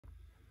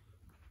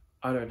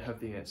I don't have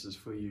the answers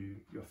for you.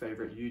 Your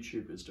favorite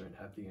YouTubers don't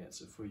have the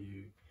answer for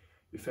you.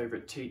 Your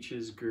favorite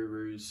teachers,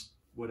 gurus,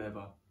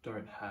 whatever,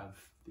 don't have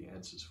the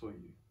answers for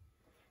you.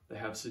 They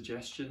have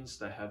suggestions,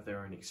 they have their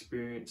own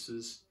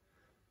experiences,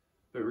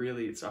 but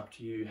really it's up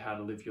to you how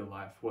to live your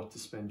life, what to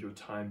spend your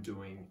time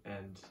doing,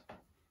 and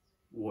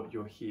what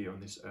you're here on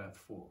this earth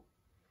for.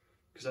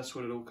 Because that's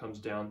what it all comes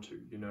down to,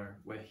 you know.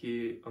 We're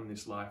here on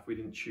this life, we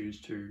didn't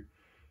choose to,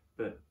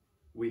 but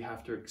we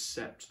have to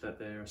accept that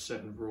there are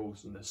certain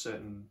rules and there's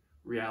certain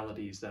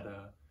realities that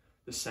are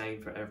the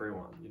same for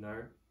everyone, you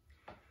know.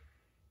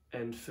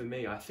 And for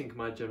me, I think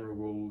my general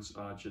rules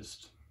are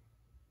just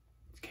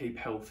keep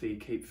healthy,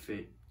 keep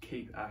fit,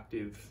 keep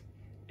active,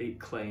 eat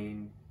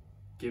clean,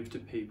 give to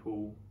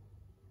people,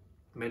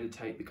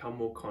 meditate, become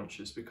more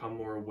conscious, become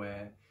more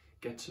aware,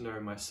 get to know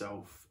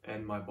myself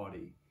and my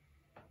body.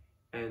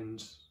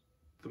 And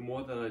the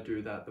more that I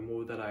do that, the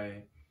more that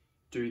I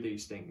do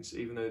these things,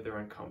 even though they're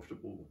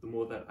uncomfortable, the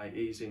more that I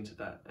ease into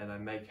that and I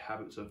make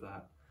habits of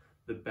that,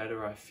 the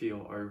better I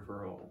feel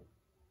overall.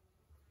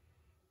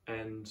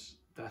 And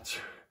that's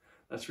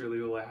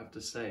really all I have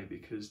to say,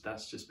 because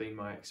that's just been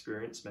my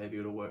experience. Maybe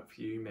it'll work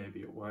for you,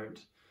 maybe it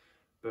won't.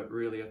 But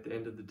really, at the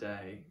end of the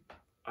day,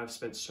 I've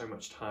spent so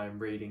much time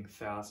reading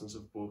thousands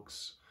of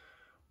books,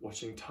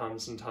 watching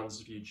tons and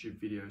tons of YouTube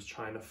videos,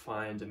 trying to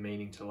find a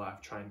meaning to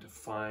life, trying to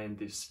find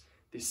this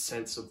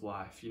sense of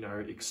life, you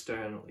know,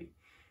 externally,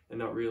 and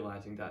not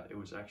realizing that it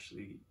was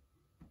actually,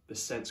 the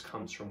sense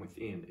comes from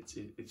within.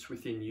 It's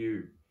within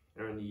you,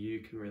 and only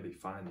you can really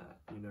find that,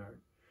 you know.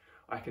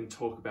 I can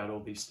talk about all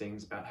these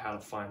things, about how to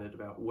find it,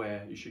 about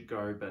where you should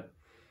go, but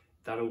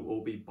that'll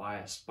all be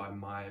biased by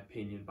my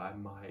opinion, by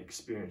my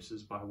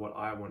experiences, by what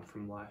I want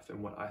from life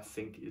and what I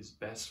think is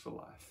best for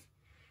life.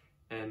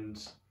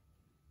 And,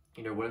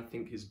 you know, what I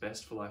think is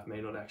best for life may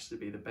not actually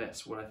be the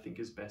best. What I think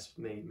is best for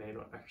me may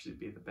not actually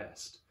be the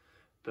best.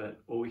 But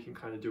all we can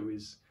kind of do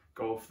is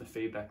go off the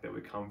feedback that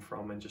we come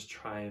from and just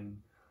try and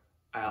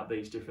out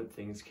these different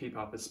things, keep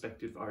our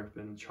perspective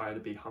open, try to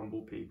be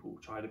humble people,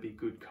 try to be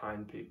good,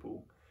 kind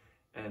people,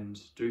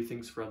 and do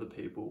things for other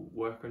people,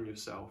 work on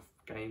yourself,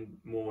 gain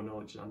more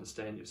knowledge and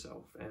understand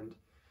yourself, and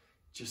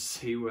just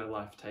see where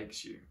life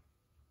takes you.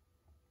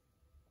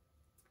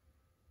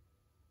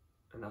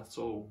 And that's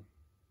all.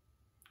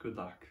 Good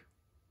luck.